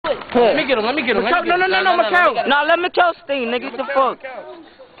Let me get him. No, Mikhail. Nah, let Mikhail sting, nigga. What the fuck?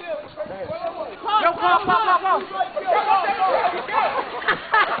 Yo, come.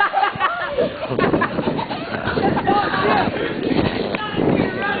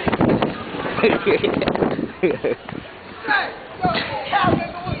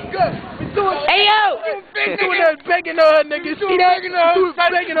 Hey yo! Doing that begging on her, nigga. See that? Dude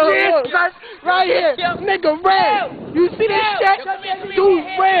begging on her. Right here. Nigga ran. You see this shit? Dude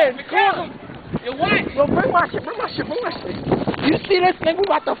ran. Your what? Yo, bring my shit. You see this nigga? We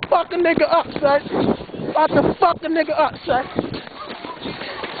about to fuck a nigga up, son. About to fuck a nigga up, son.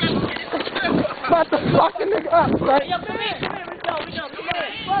 About to fuck a nigga up, son. Yo, come here.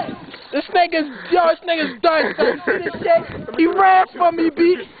 This nigga's done, son. You see this shit? He ran from me, B.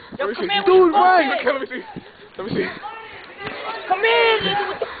 Dude, run. Let me see. Come here, nigga.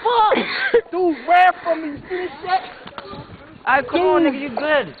 What the fuck? Dude ran from me. You see this shit? Alright, come on, nigga. You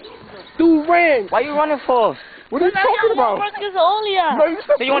good? Dude ran. Why you running for? What are you talking about? No, you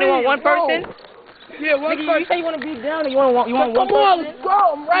said So you only want one person? Yeah, one Nigga, person. you say you want to beat down or you want one Come person? on, let's go.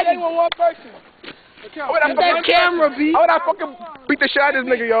 I'm ready. Want one person. Get that camera, B. How would I fucking beat the shit out of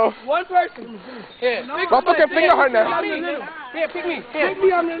this nigga, yo? One person. Here. My fucking finger hurt now. Here, pick me. Pick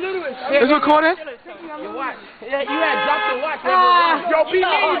me, I'm the littlest. Is it recording? Your watch. Yeah, you had dropped your watch. Yo, beat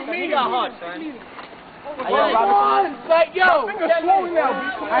me. You got hard, son. Come on. Like, yo. Finger's swollen now,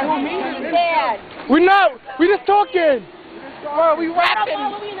 B. I want me. We know. We just talking. Bro, we rapping.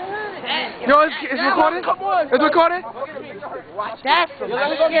 Yo, it's recording? Come on. It's recording? That's some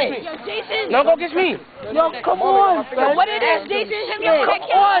shit. Yo, Jason. No, go get me. Yo, come on, son. What it is, Jason? Hit me up. Come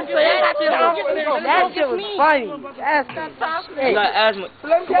on, son. That shit was funny. That's You got asthma.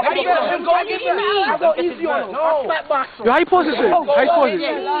 Go get me. I go easy on him. No. Yo, how you pose this shit? How you pose it?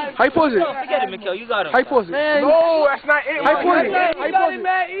 How you pose it? Forget it, Mikhail. You got him. How you pose it? No, that's not it. How you pose it? How you pose it?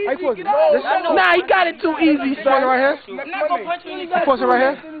 How you pose it? Nah, he got it too easy, You pose it son. right here? I'm not gonna punch you in the You pose it right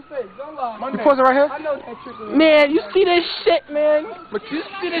here? You pose it right here? Man, you see this shit, man? But you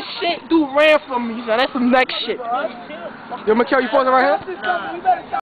see this shit? Dude ran from me, son. That's some next shit. Yo, Mikhail, you pose it right here?